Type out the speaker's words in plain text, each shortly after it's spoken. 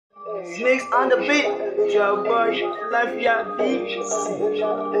Snixxx on the beat. Your boy, Fulafia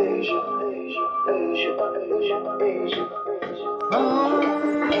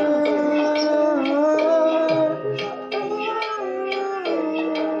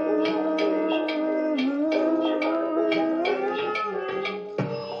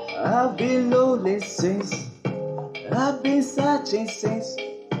I've been lonely since, I've been searching since,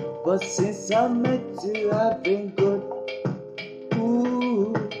 but since I met you, I've been good.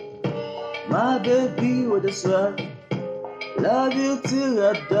 Ooh, my baby with a swag, love you till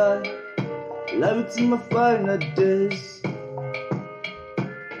I die, love you till my final days,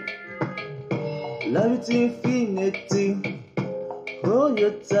 love you till infinity. Hold you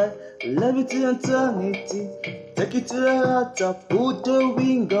tight, love you till eternity. Take it to the heart, I put the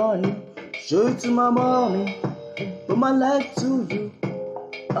ring on you. Show it to my mommy, put my life to you.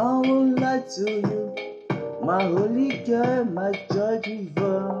 I won't lie to you, my holy girl, my joy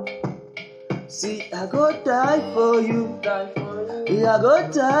giver. See, I go die for you, yeah, I go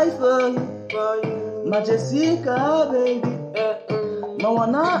die for you, my Jessica, baby, my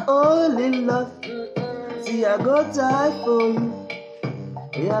one and only love. See, I go die for you,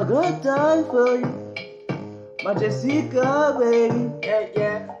 yeah, I go die for you, my Jessica, baby,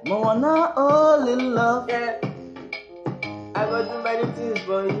 my one and only love. I go do many things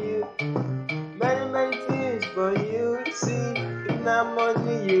for you, many things for you. See, if not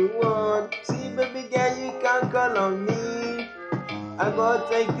money you want, see, baby girl, you can call on me. I go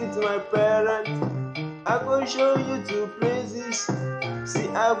take you to my parents, I go show you to places. See,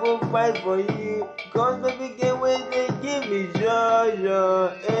 I go fight for you, cause baby girl, when they give me joy,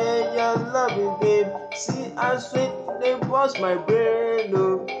 and your loving babe. See, I sweat, they bust my brain,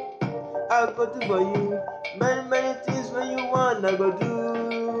 oh. I go do for you, many things when you want, I go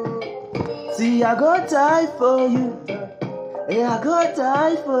do. See, I go die for you, yeah, I go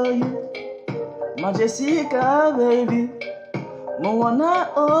die for you, my Jessica, baby, my one and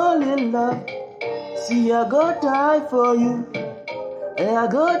only love. See, I go die for you, yeah, I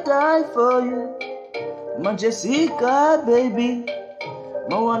go die for you, my Jessica, baby,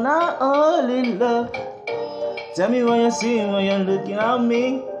 my one and only love. Tell me what you see when you're looking at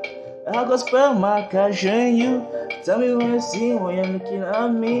me, I go spend my cash on you. Tell me what you see when you're looking at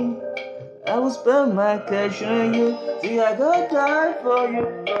me, I will spend my cash on you. See, I go die for you,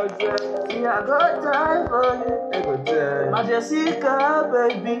 see, I go die for you, my Jessica,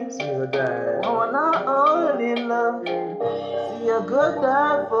 baby, my one and only love. See, I go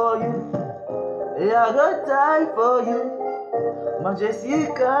die for you, yeah, I go die for you, my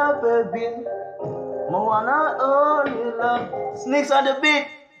Jessica, baby, my one and only love. Snixxx on the beat.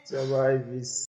 Survive this.